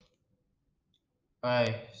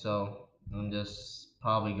Hi, so I'm just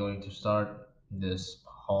probably going to start this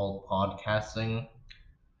whole podcasting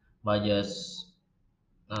by just,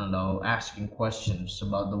 I don't know, asking questions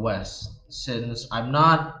about the West. Since I'm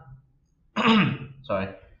not, sorry,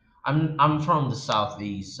 I'm from the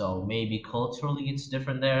Southeast, so maybe culturally it's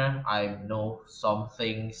different there. I know some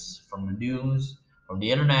things from the news, from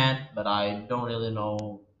the internet, but I don't really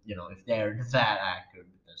know, if they're that accurate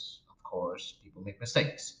because, of course, people make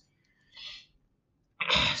mistakes.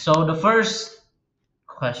 So the first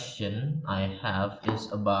question I have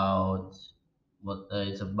is about what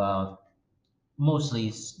it's about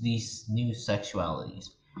mostly these new sexualities.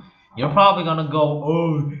 You're probably gonna go,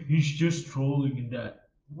 oh, he's just trolling in that.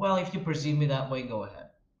 Well, if you perceive me that way, go ahead.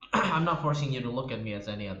 I'm not forcing you to look at me as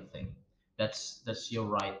any other thing. That's your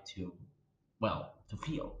right to, well, to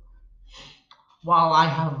feel. While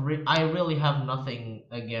I really have nothing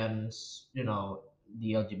against the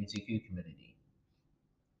LGBTQ community.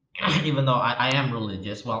 Even though I am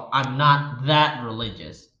religious, well, I'm not that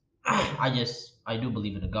religious. I do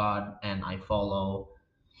believe in a God, and I follow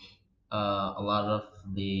a lot of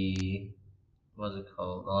the what's it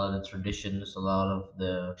called? A lot of the traditions, a lot of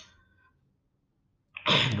the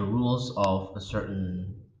the rules of a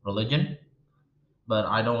certain religion. But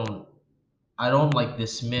I don't like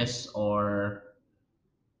dismiss or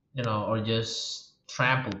just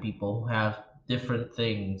trample people who have different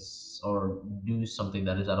things or do something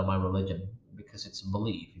that is out of my religion because it's a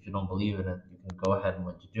belief. If you don't believe in it, you can go ahead and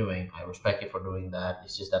what you're doing. I respect you for doing that.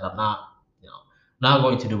 It's just that I'm not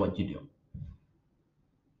going to do what you do.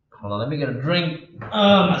 Hold on, let me get a drink.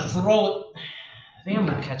 My throat. I think I'm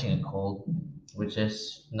catching a cold, which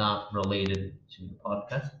is not related to the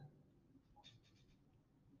podcast.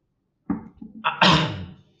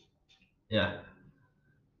 Yeah.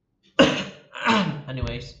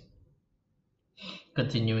 Anyways,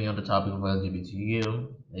 continuing on the topic of LGBTQ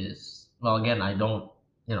is, well, again,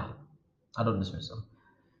 you know, I don't dismiss them.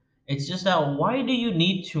 It's just that why do you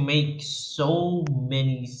need to make so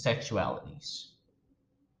many sexualities?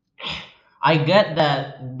 I get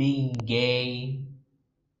that being gay,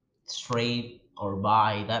 straight, or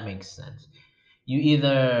bi, that makes sense. You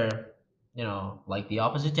either, like the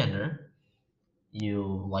opposite gender,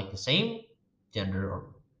 you like the same gender or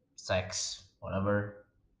sex, whatever,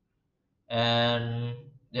 and,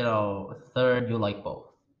 third, you like both.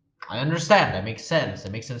 I understand, that makes sense.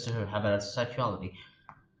 It makes sense to have that as a sexuality.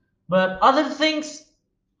 But other things,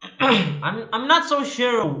 I'm not so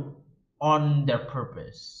sure on their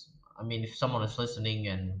purpose. I mean, if someone is listening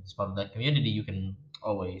and is part of that community,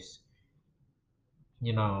 always,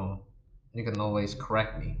 you know, you can always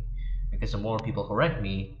correct me, because the more people correct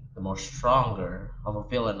me, the more stronger of a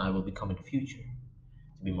villain I will become in the future.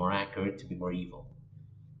 To be more accurate, to be more evil.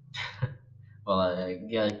 Well,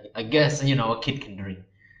 yeah, I guess a kid can dream.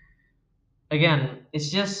 Again,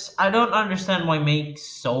 it's just I don't understand why make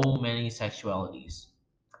so many sexualities.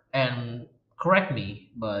 And correct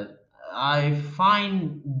me, but I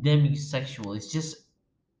find demisexual. It's just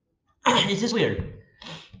it's just weird.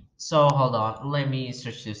 So hold on, let me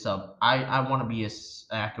search this up. I want to be as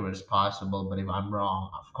accurate as possible, but if I'm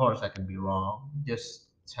wrong, of course I can be wrong. Just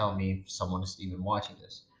tell me if someone is even watching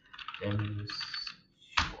this. Demisexual.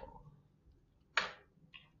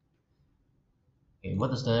 Okay,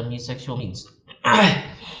 what does demisexual means?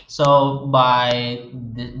 So by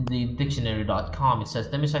the dictionary.com, it says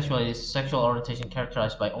demisexual is sexual orientation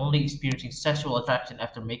characterized by only experiencing sexual attraction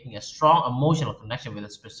after making a strong emotional connection with a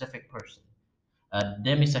specific person.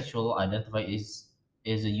 Demisexual identify is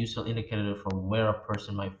a useful indicator for where a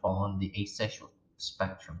person might fall on the asexual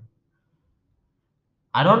spectrum.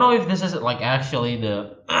 I don't know if this is like actually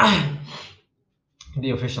the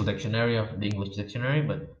the official dictionary of the English dictionary,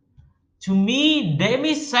 but to me,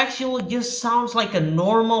 demisexual just sounds like a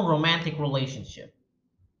normal romantic relationship.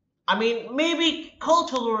 I mean, maybe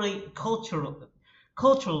culturally,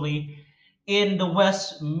 in the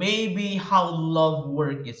West, maybe how love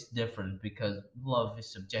work is different because love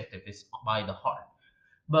is subjective, it's by the heart.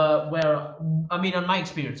 But where, I mean, on my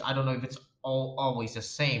experience, I don't know if it's always the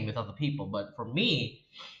same with other people, but for me,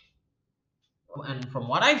 and from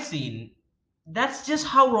what I've seen, that's just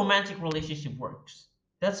how romantic relationship works.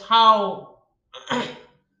 That's how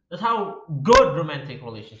that's how good romantic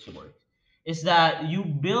relationship works. Is that you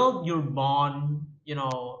build your bond, you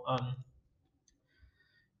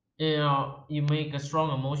make a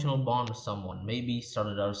strong emotional bond with someone. Maybe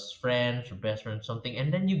started out as friends or best friends, something,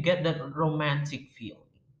 and then you get that romantic feeling.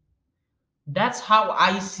 That's how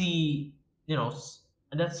I see,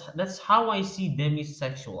 that's how I see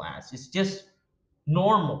demisexual as. It's just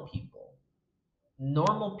normal people.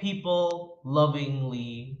 Normal people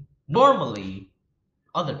lovingly, normally.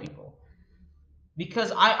 other people.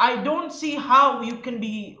 Because I don't see how you can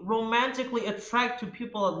be romantically attracted to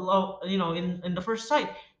people at love, in the first sight.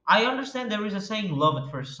 I understand there is a saying love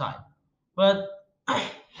at first sight, but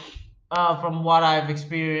from what I've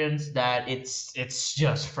experienced, that it's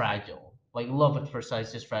just fragile. Like love at first sight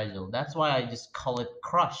is just fragile. That's why I just call it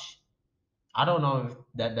crush. I don't know if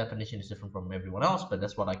that definition is different from everyone else, but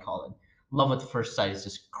that's what I call it. Love at first sight is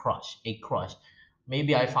just crush, a crush.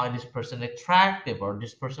 Maybe I find this person attractive, or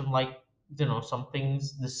this person like, some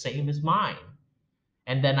things the same as mine.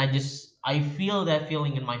 And then I feel that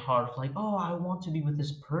feeling in my heart of like, oh, I want to be with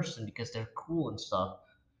this person because they're cool and stuff.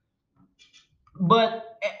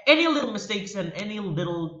 But any little mistakes and any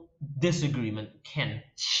little disagreement can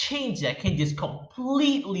change that, can just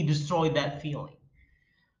completely destroy that feeling.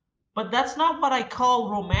 But that's not what I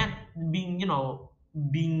call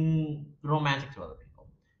being romantic to other people.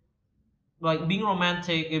 Like being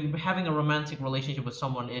romantic, having a romantic relationship with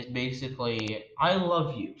someone is basically, I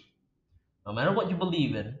love you, no matter what you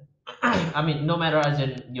believe in. I mean, no matter as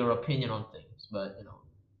in your opinion on things, but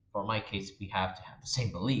for my case, we have to have the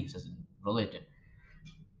same beliefs as in religion.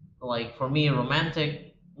 Like for me,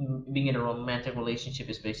 being in a romantic relationship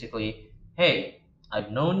is basically, hey, I've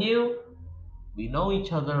known you, we know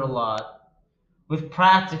each other a lot, we've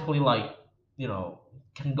practically like,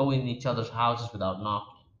 can go in each other's houses without knocking,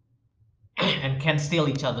 and can steal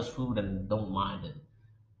each other's food and don't mind it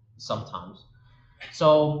sometimes.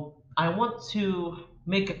 So I want to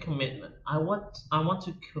make a commitment. I want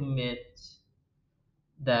to commit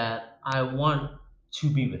that I want to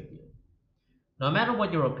be with you. No matter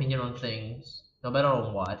what your opinion on things, no matter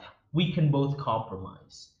on what, we can both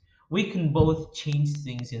compromise. We can both change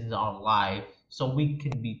things in our life so we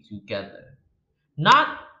can be together.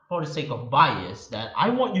 Not for the sake of bias that I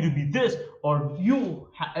want you to be this, or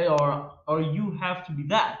or you have to be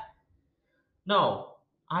that. No,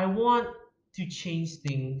 I want to change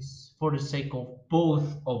things for the sake of both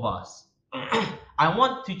of us. I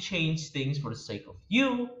want to change things for the sake of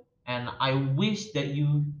you, and I wish that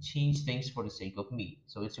you change things for the sake of me.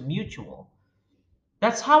 So it's a mutual.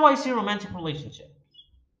 That's how I see romantic relationship.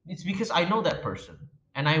 It's because I know that person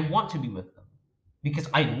and I want to be with them. Because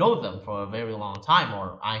I know them for a very long time,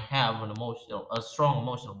 or I have a strong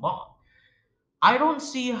emotional bond. I don't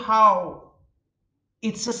see how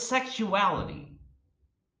it's a sexuality.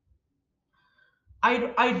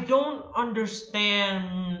 I don't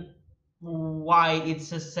understand why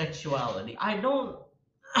it's a sexuality. I don't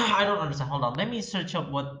understand. Hold on. Let me search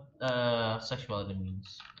up what sexuality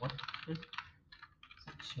means. What does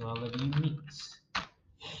sexuality means?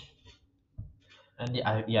 And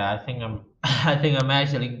yeah, I think I'm I think I'm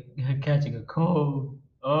actually catching a cold.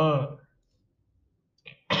 Oh,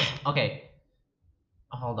 okay.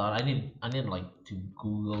 Hold on. I need like to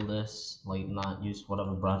Google this, like not use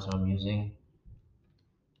whatever browser I'm using.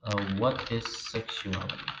 What is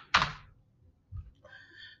sexuality?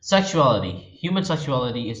 Sexuality. Human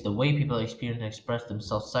sexuality is the way people experience and express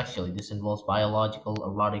themselves sexually. This involves biological,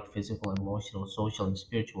 erotic, physical, emotional, social, and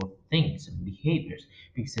spiritual things and behaviors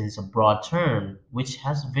because it is a broad term which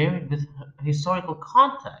has varied with historical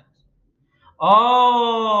context.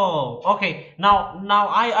 Oh, okay. Now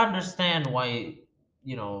I understand why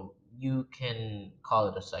you can call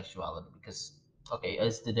it a sexuality because, okay,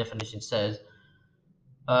 as the definition says,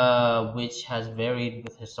 which has varied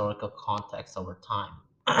with historical context over time.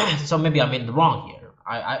 So maybe I'm in the wrong here.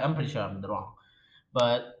 I'm pretty sure I'm in the wrong.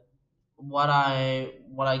 But what I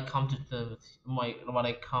come to what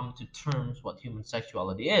I come to terms what human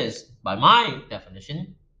sexuality is by my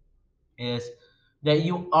definition is that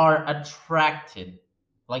you are attracted,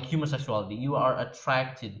 like human sexuality, you are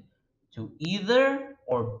attracted to either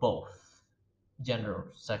or both gender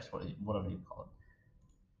or sex, whatever you call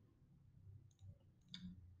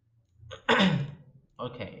it.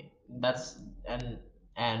 Okay,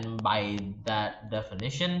 and by that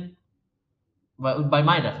definition, by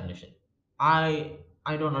my definition, I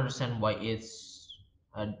don't understand why it's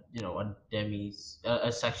a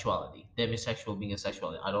sexuality, demisexual being a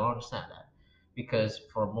sexuality. I don't understand that because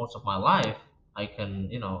for most of my life I can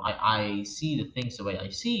I see the things the way I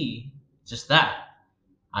see, just that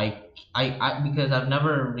I because I've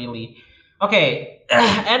never really, okay.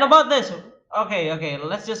 And about this, okay,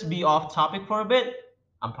 let's just be off topic for a bit.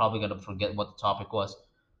 I'm probably gonna forget what the topic was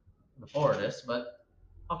before this, but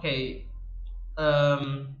okay.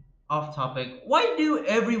 um Off topic, why do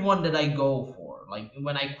everyone that I go for, like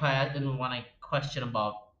when I question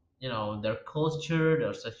about their culture,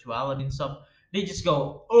 their sexuality and stuff, they just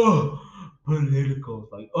go, oh, political,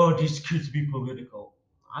 like, oh, these kids be political.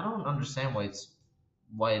 I don't understand why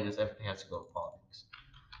does everything have to go to politics.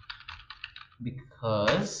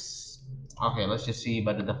 Because, okay, let's just see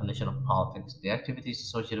by the definition of politics. The activities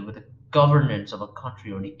associated with the governance of a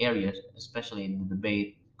country or the area, especially in the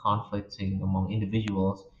debate, conflicting among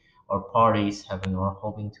individuals or parties having or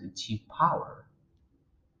hoping to achieve power.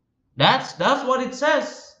 That's what it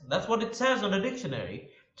says. That's what it says on the dictionary.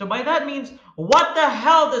 So by that means, what the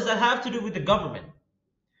hell does that have to do with the government?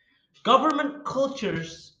 Government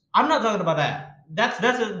cultures. I'm not talking about that.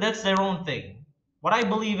 That's their own thing. What I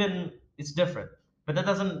believe in is different, but that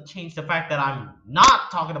doesn't change the fact that I'm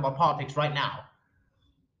not talking about politics right now.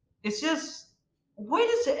 It's just, why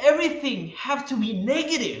does everything have to be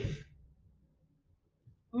negative?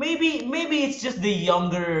 Maybe it's just the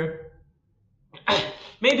younger.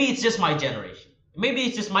 Maybe it's just my generation. Maybe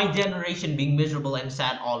it's just my generation being miserable and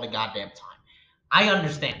sad all the goddamn time. I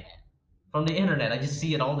understand that. From the internet, I just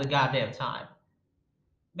see it all the goddamn time.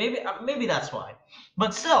 Maybe that's why.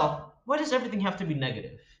 But still, why does everything have to be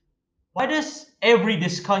negative? Why does every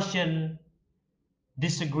discussion,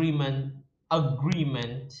 disagreement,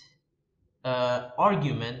 agreement,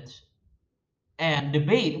 argument, and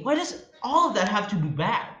debate, why does all of that have to be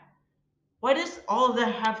bad? Why does all of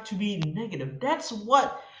that have to be negative?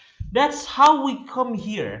 That's how we come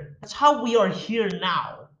here. That's how we are here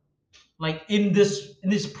now. Like in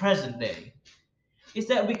this present day. Is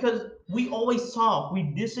that because we always talk, we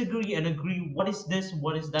disagree and agree what is this,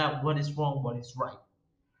 what is that, what is wrong, what is right.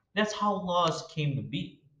 That's how laws came to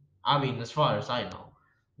be. I mean, as far as I know.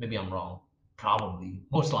 Maybe I'm wrong. Probably.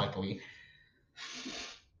 Most likely.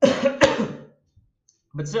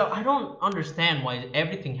 But still, I don't understand why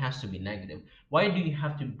everything has to be negative. Why do you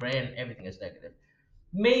have to brand everything as negative?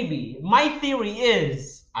 Maybe my theory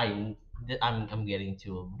is I'm getting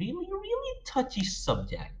to a really touchy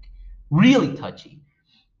subject. Really touchy.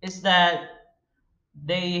 Is that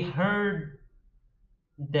they heard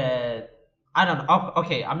that I don't know.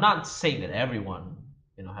 Okay, I'm not saying that everyone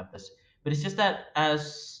have this, but it's just that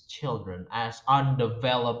as children, as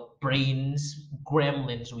undeveloped brains,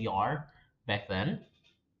 gremlins we are back then,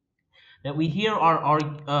 that we hear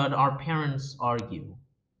our parents argue,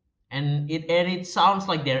 and it sounds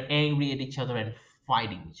like they're angry at each other and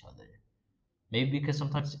fighting each other. Maybe because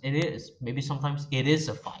sometimes it is. Maybe sometimes it is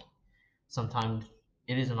a fight. Sometimes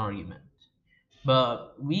it is an argument.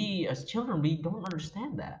 But we as children, we don't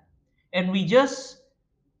understand that. And we just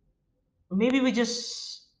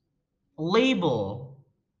label.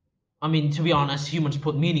 I mean, to be honest, humans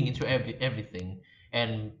put meaning into everything.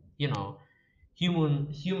 And,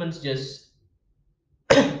 humans just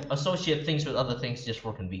associate things with other things just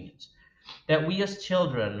for convenience. That we as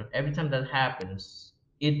children, every time that happens,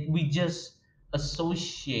 it we just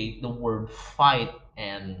associate the word fight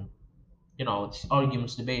and, it's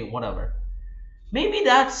arguments, debate, whatever. Maybe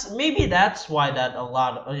that's why that a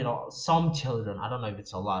lot some children, I don't know if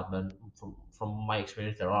it's a lot, but from my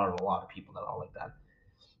experience there are a lot of people that are like that,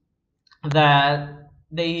 that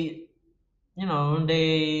they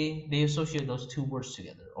associate those two words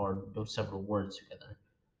together or those several words together,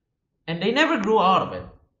 and they never grew out of it.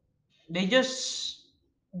 They just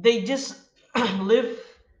live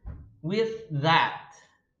with that,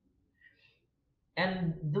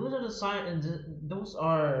 and those are the signs. Those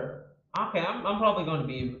are okay. I'm probably going to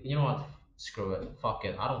be. You know what? Screw it. Fuck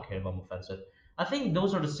it. I don't care if I'm offensive. I think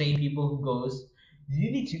those are the same people who goes.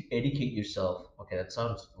 You need to educate yourself. Okay, that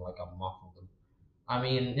sounds like I'm mocking them. I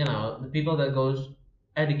mean, the people that goes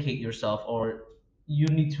educate yourself, or you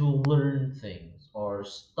need to learn things, or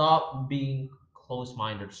stop being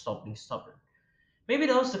close-minded, stop being stubborn. Maybe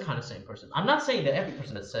that was the kind of same person. I'm not saying that every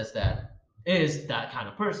person that says that is that kind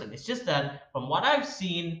of person. It's just that from what I've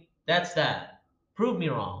seen, that's that. Prove me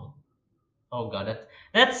wrong. Oh god,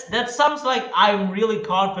 that sounds like I'm really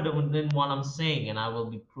confident in what I'm saying, and I will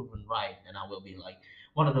be proven right, and I will be like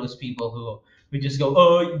one of those people who just go,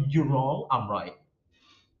 "Oh, you're wrong. I'm right."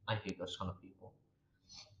 I hate those kind of people.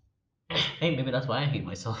 Hey, maybe that's why I hate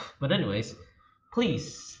myself. But anyways,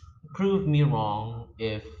 please prove me wrong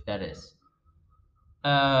if that is.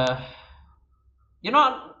 Uh,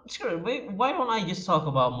 Screw it. Why don't I just talk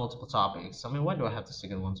about multiple topics? I mean, why do I have to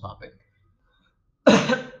stick in one topic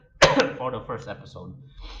for the first episode?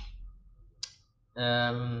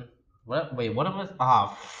 Um, what? Wait, what am I?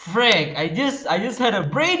 Ah, frick! I just had a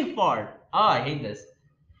brain fart. Oh, I hate this.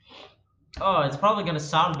 Oh, it's probably gonna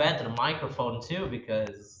sound bad to the microphone too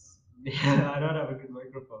because I don't have a good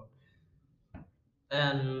microphone.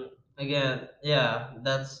 And again, yeah,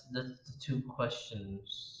 that's the two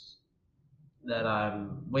questions that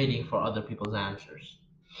I'm waiting for other people's answers.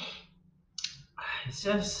 It's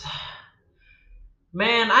just,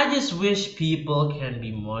 man, I just wish people can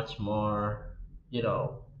be much more,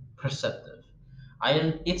 perceptive.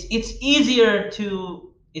 It's easier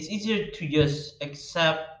to just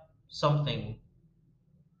accept something.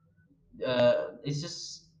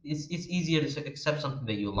 It's easier to accept something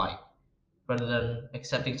that you like rather than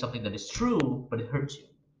accepting something that is true but it hurts you.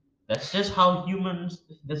 That's how human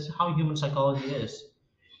psychology is.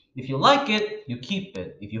 If you like it, you keep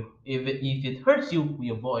it. If it hurts you, we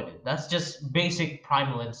avoid it. That's just basic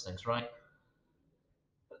primal instincts, right?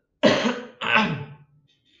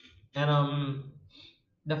 And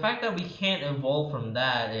the fact that we can't evolve from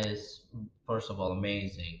that is, first of all,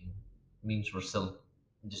 amazing. Means we're still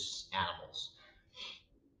just animals.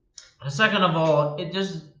 And second of all, it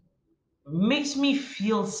just makes me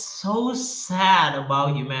feel so sad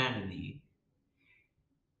about humanity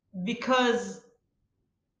because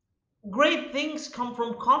great things come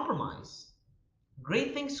from compromise.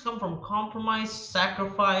 Great things come from compromise,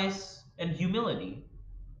 sacrifice, and humility.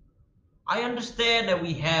 I understand that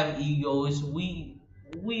we have egos. We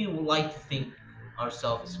like to think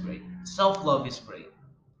ourselves is great. Self-love is great,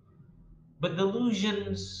 but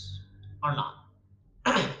delusions are not.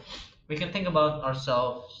 We can think about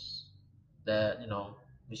ourselves that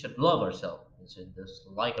we should love ourselves. We should just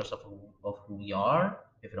like ourselves of who we are.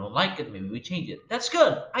 If we don't like it, maybe we change it. That's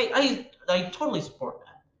good. I totally support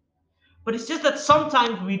that. But it's just that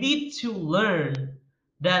sometimes we need to learn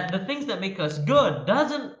that the things that make us good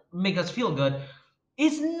doesn't make us feel good.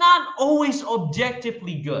 It's not always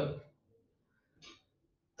objectively good.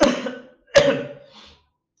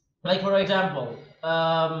 Like for example,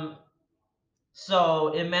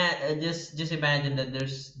 just imagine that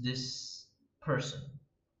there's this person.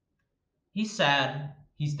 He's sad.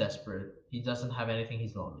 He's desperate. He doesn't have anything.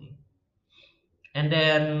 He's lonely. And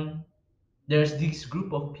then there's this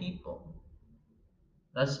group of people.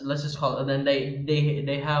 Let's just call it. And then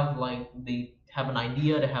they have they have an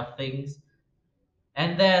idea. They have things.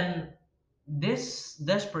 And then this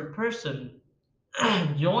desperate person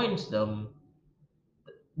joins them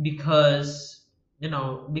because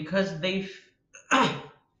because they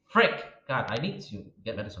frick. God, I need to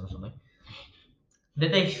get medicine or something.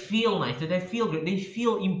 That they feel nice. That they feel good. They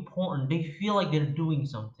feel important. They feel like they're doing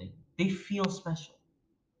something. They feel special.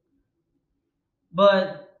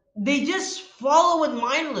 But they just follow it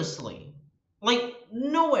mindlessly, like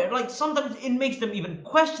nowhere. Like sometimes it makes them even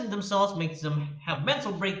question themselves, makes them have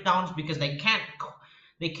mental breakdowns because they can't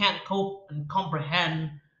cope and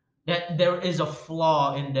comprehend that there is a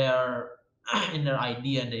flaw in their in their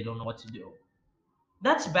idea and they don't know what to do.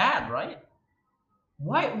 That's bad, right?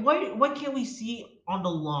 Why can't we see on the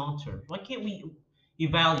long term? Why can't we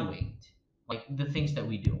evaluate like the things that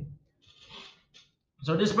we do?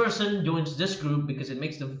 So this person joins this group because it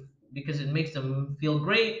makes them feel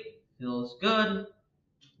great, feels good,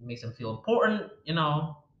 makes them feel important, and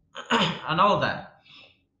all of that.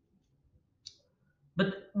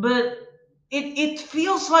 But it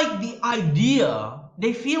feels like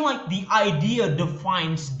they feel like the idea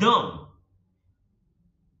defines them.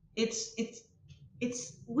 It's it's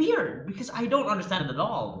it's weird because I don't understand it at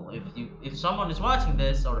all. If someone is watching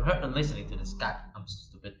this or listening to this, God, I'm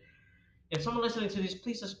stupid. If someone listening to this,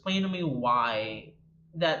 please explain to me why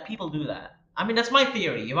that people do that. I mean, that's my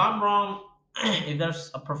theory. If I'm wrong, if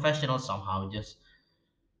there's a professional somehow just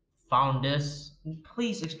found this,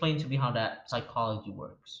 please explain to me how that psychology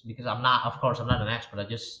works. Because of course, I'm not an expert. I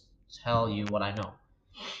just tell you what I know.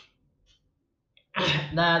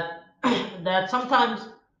 that that sometimes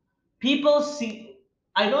people see.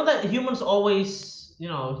 I know that humans always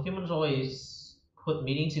put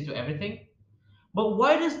meanings into everything. But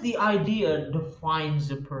why does the idea defines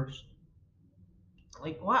the person?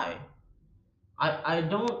 Like why? I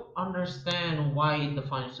don't understand why it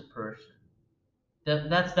defines the person.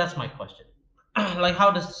 That's my question. Like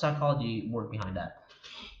how does psychology work behind that?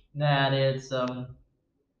 That it's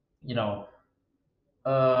you know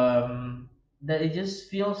that it just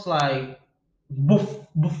feels like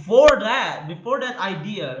before that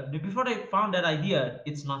idea before they found that idea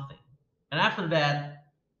it's nothing, and after that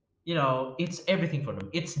it's everything for them.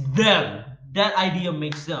 It's them. That idea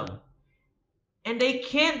makes them, and they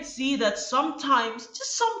can't see that sometimes,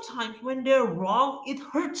 just sometimes, when they're wrong, it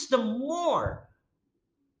hurts them more.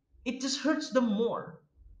 It just hurts them more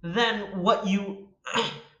than what you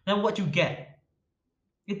than what you get.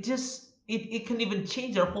 It can even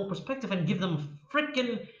change their whole perspective and give them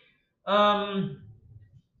freaking um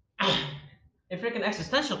a freaking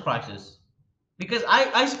existential crisis. Because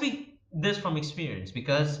I speak this from experience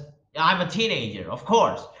because I'm a teenager, of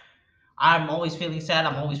course. I'm always feeling sad.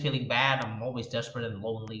 I'm always feeling bad. I'm always desperate and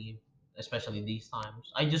lonely, especially these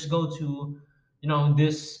times. I just go to,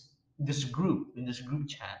 this group in this group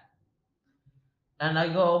chat, And I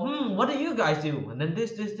go, what do you guys do? And then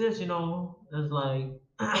this, it's like,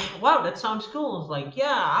 wow, that sounds cool. It's like,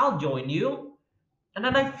 yeah, I'll join you. And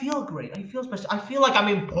then I feel great. I feel special. I feel like I'm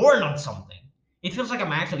important on something. It feels like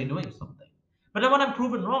I'm actually doing something. But then when I'm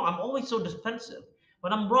proven wrong, I'm always so defensive.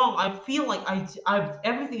 When I'm wrong, I feel like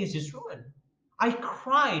everything is just ruined. I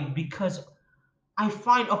cried because I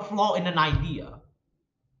find a flaw in an idea.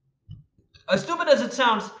 As stupid as it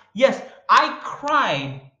sounds, yes, I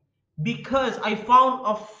cried because I found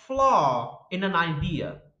a flaw in an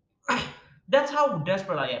idea. That's how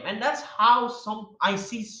desperate I am, and that's how some I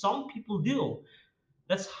see some people do.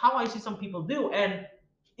 That's how I see some people do, and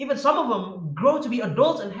even some of them grow to be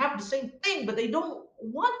adults and have the same thing, but they don't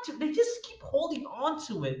want to. They just keep holding on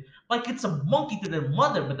to it like it's a monkey to their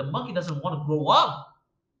mother, but the monkey doesn't want to grow up.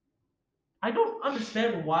 I don't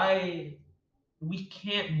understand why we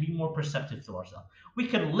can't be more perceptive to ourselves. We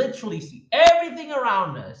can literally see everything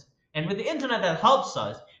around us, and with the internet that helps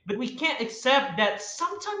us, but we can't accept that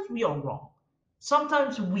sometimes we are wrong.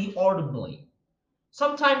 Sometimes we are to blame.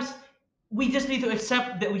 Sometimes we just need to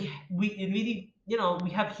accept that we need, we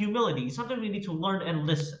have humility. Sometimes we need to learn and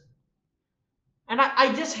listen. And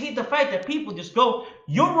I just hate the fact that people just go,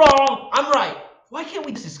 "You're wrong, I'm right." Why can't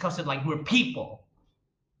we just discuss it like we're people?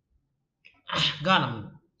 God,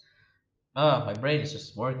 my brain is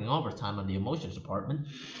just working overtime on the emotions department.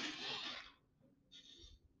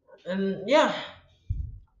 And yeah,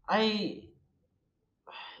 I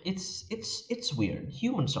it's weird.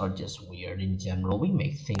 Humans are just weird in general. We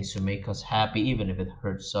make things to make us happy, even if it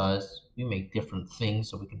hurts us. We make different things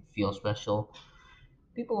so we can feel special.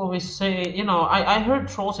 People always say, I heard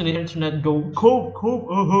trolls on the internet go, cope, cope,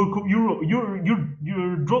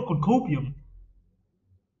 you're drunk with copium.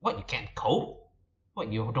 What, you can't cope?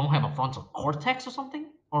 What, you don't have a frontal cortex or something?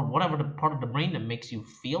 Or whatever the part of the brain that makes you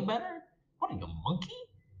feel better? What are you, a monkey?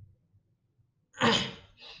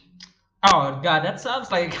 Oh god, that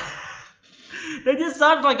sounds like that just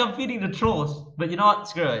sounds like I'm feeding the trolls. But you know what?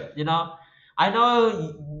 Screw it. I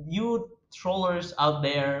know you trollers out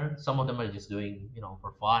there. Some of them are just doing,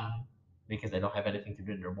 for fun because they don't have anything to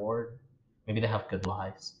do. They're bored. Maybe they have good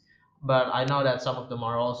lives. But I know that some of them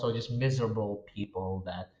are also just miserable people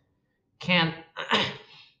that can't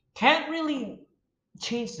can't really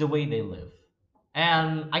change the way they live.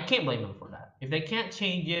 And I can't blame them for that. If they can't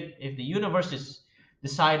change it, if the universe is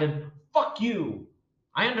decided, fuck you,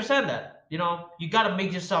 I understand that. You gotta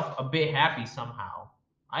make yourself a bit happy somehow.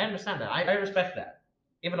 I understand that. I respect that.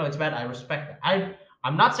 Even though it's bad, I respect that.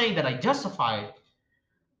 I'm not saying that I justify it.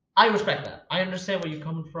 I respect that. I understand where you're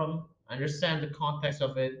coming from. I understand the context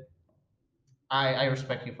of it. I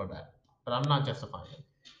respect you for that. But I'm not justifying it.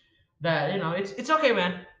 That it's okay,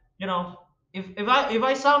 man. You know, if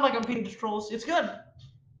I sound like I'm feeding the trolls, it's good.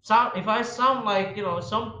 If I sound like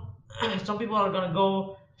some people are gonna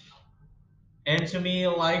go into me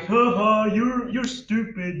like, haha, you're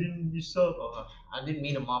stupid and you suck. Oh, I didn't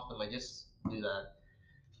mean to mock them. I just do that.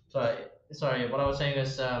 Sorry. What I was saying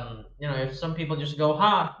is, if some people just go,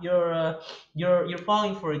 ha, you're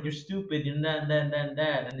falling for it. You're stupid, and then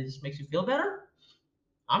that, and it just makes you feel better.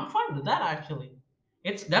 I'm fine with that actually.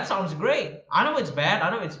 That sounds great. I know it's bad. I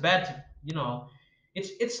know it's bad to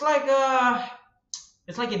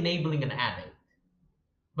it's like enabling an addict.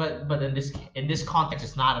 But in this context,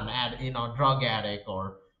 it's not an drug addict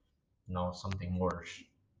or something worse.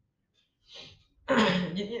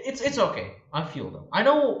 It's okay. I feel them. I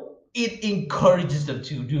know it encourages them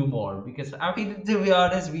to do more because I mean, to be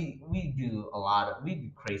honest, we do a lot of we do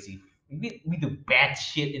crazy, we do bad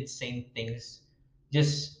shit, insane things,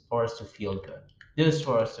 just for us to feel good, just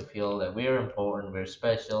for us to feel that we're important, we're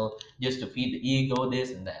special, just to feed the ego,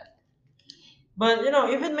 this and that. But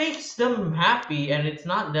if it makes them happy and it's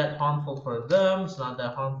not that harmful for them, it's not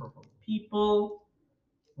that harmful for people.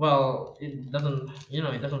 Well, it doesn't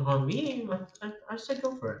harm me. I say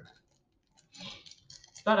go for it.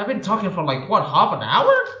 God, I've been talking for like what, half an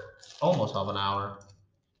hour? Almost half an hour.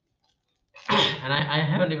 And I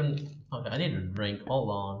haven't even. Okay, I need a drink. Hold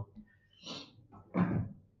on.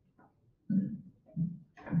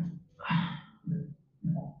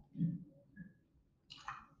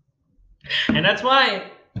 And that's why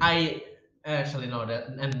I actually know that,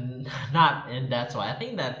 and not, and that's why I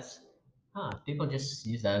think that's, people just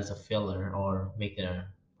use that as a filler or make their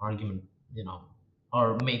argument, you know,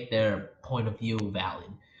 or make their point of view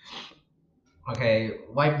valid. Okay,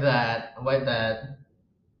 wipe that,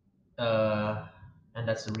 uh, and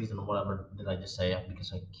that's the reason. Whatever did I just say?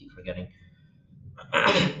 Because I keep forgetting.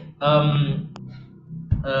 um,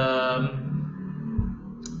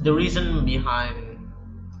 the reason behind.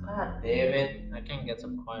 God damn it! I can't get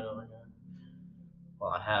some quiet over here. Well,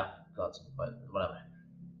 I have forgot, but whatever.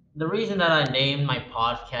 The reason that I named my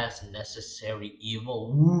podcast Necessary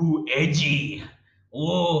Evil, woo, edgy.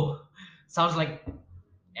 Whoa. Sounds like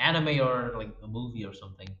anime or like a movie or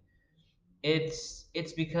something. It's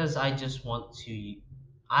because I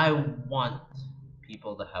want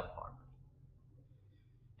people to have harmony.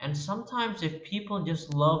 And sometimes if people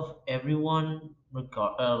just love everyone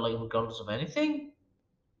regardless of anything,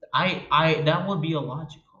 I that would be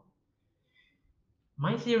illogical.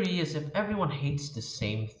 My theory is if everyone hates the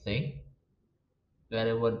same thing, that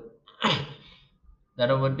it would that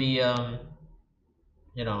it would be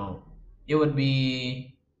you know it would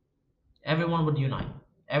be everyone would unite.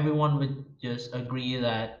 Everyone would just agree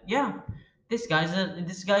that yeah, this guy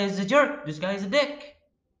is a jerk. This guy is a dick.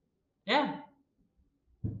 Yeah,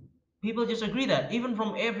 people just agree that even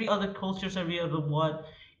from every other cultures, every other what,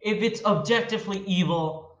 if it's objectively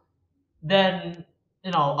evil, then a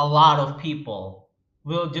lot of people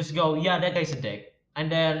will just go, yeah, that guy's a dick,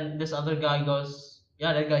 and then this other guy goes,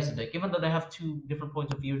 yeah, that guy's a dick. Even though they have two different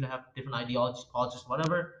points of view, they have different ideologies, politics,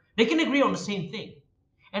 whatever, they can agree on the same thing,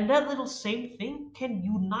 and that little same thing can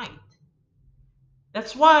unite.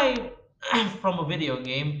 That's why, from a video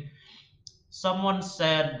game, someone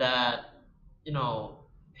said that you know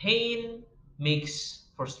pain makes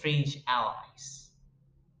for strange allies.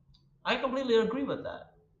 I completely agree with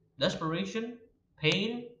that. Desperation,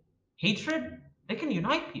 pain, hatred, they can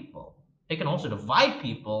unite people. They can also divide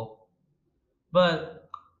people. But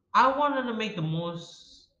I wanted to make the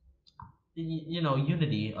most,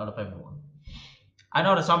 unity out of everyone. I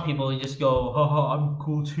know that some people just go, haha, I'm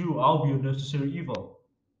cool too. I'll be a necessary evil.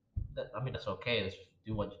 I mean, that's okay. Let's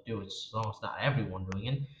do what you do. As long as not everyone doing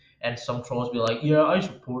it. And some trolls be like, yeah, I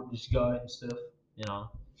support this guy and stuff. You know,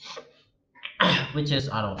 which is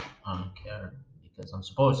I don't care because I'm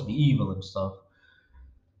supposed to be evil and stuff.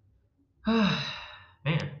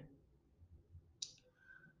 Man,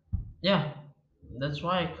 yeah, that's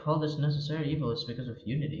why I call this necessary evil. It's because of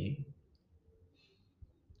unity.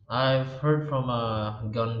 I've heard from a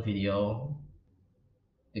gun video.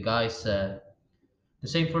 The guy said the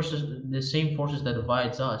same forces that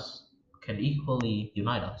divides us can equally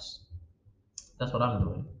unite us. That's what I'm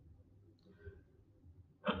doing.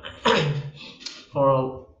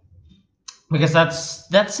 For because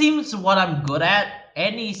that seems what I'm good at.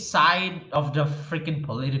 Any side of the freaking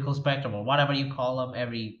political spectrum or whatever you call them,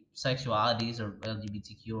 every sexualities or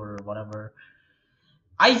LGBTQ or whatever,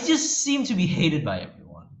 I just seem to be hated by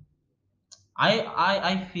everyone.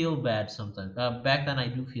 I feel bad sometimes. Back then, I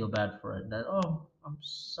do feel bad for it. That I'm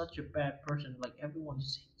such a bad person. Like everyone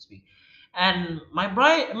just hates me, and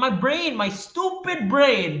my stupid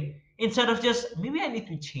brain, instead of just maybe I need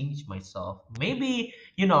to change myself. Maybe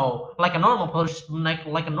like a normal person,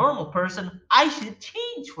 like a normal person, I should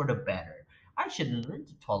change for the better. I should learn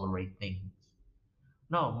to tolerate things.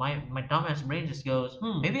 No, my dumbass brain just goes,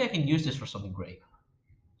 maybe I can use this for something great.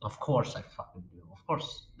 Of course, I fucking do. Of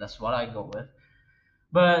course, that's what I go with.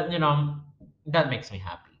 But that makes me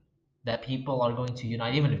happy that people are going to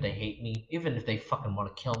unite, even if they hate me, even if they fucking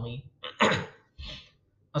want to kill me.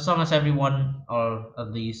 As long as everyone, or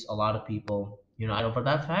at least a lot of people, unite over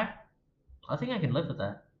that fact, I think I can live with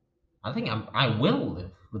that. I will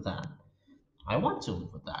live with that. I want to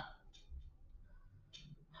live with that.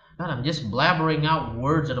 God, I'm just blabbering out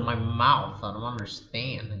words out of my mouth. I don't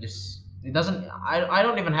understand. It doesn't. I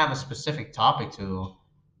don't even have a specific topic to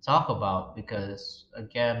talk about because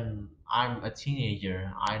again, I'm a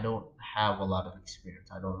teenager. I don't have a lot of experience.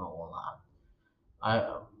 I don't know a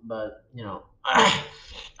lot. But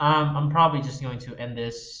I'm probably just going to end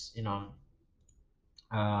this,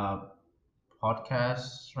 uh,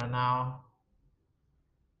 podcast right now.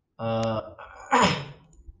 Uh,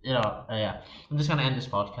 yeah. I'm just gonna end this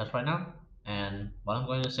podcast right now. And what I'm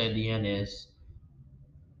going to say at the end is,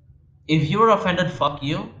 if you're offended, fuck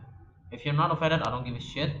you. If you're not offended, I don't give a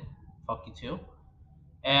shit. Fuck you too.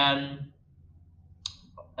 And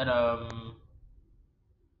and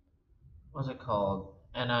what's it called?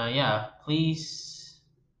 And yeah, please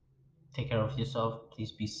take care of yourself.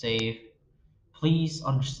 Please be safe. Please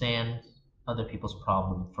understand other people's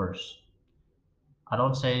problem first. I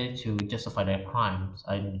don't say to justify their crimes.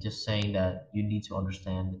 I'm just saying that you need to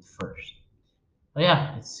understand it first. But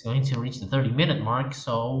yeah, it's going to reach the 30-minute mark,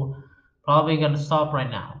 so probably gonna stop right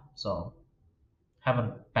now. So have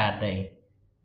a bad day.